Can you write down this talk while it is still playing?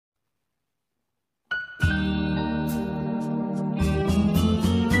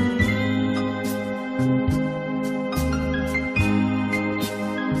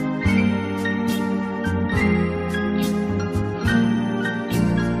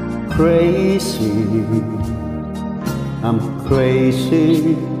crazy, I'm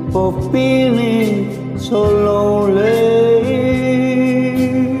crazy for feeling so lonely.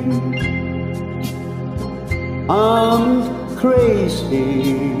 I'm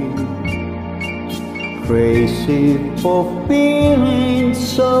crazy, crazy for feeling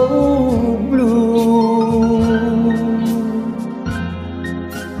so blue.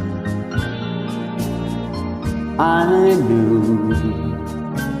 I knew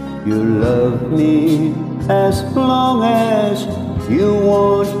you loved me as long as you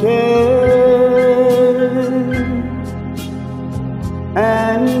wanted,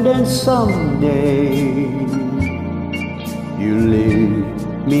 and then someday you leave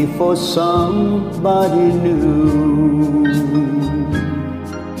me for somebody new.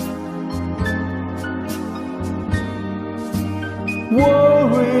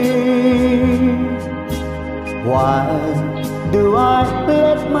 Worry, why do I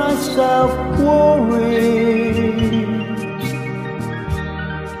let myself worry?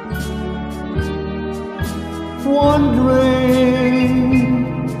 Wondering,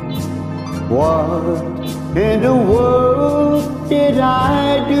 what in the world did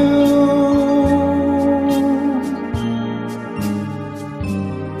I do?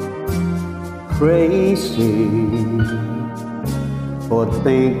 Crazy for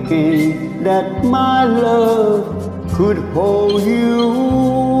thinking that my love could hold you.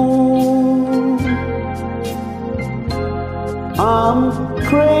 I'm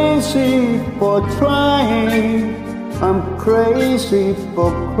crazy for trying, I'm crazy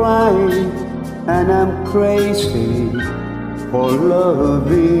for crying, and I'm crazy for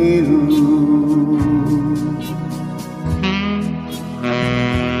loving you.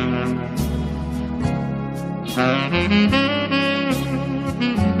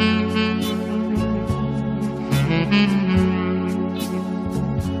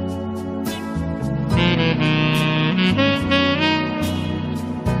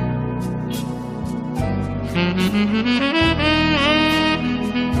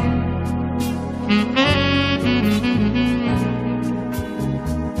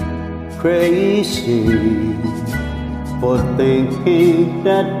 Crazy for thinking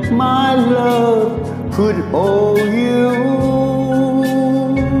that my love could hold you.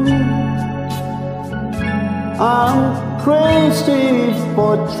 I'm crazy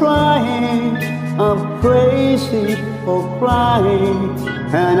for trying, I'm crazy for crying,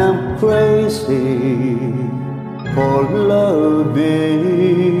 and I'm crazy for loving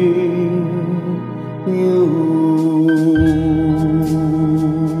you.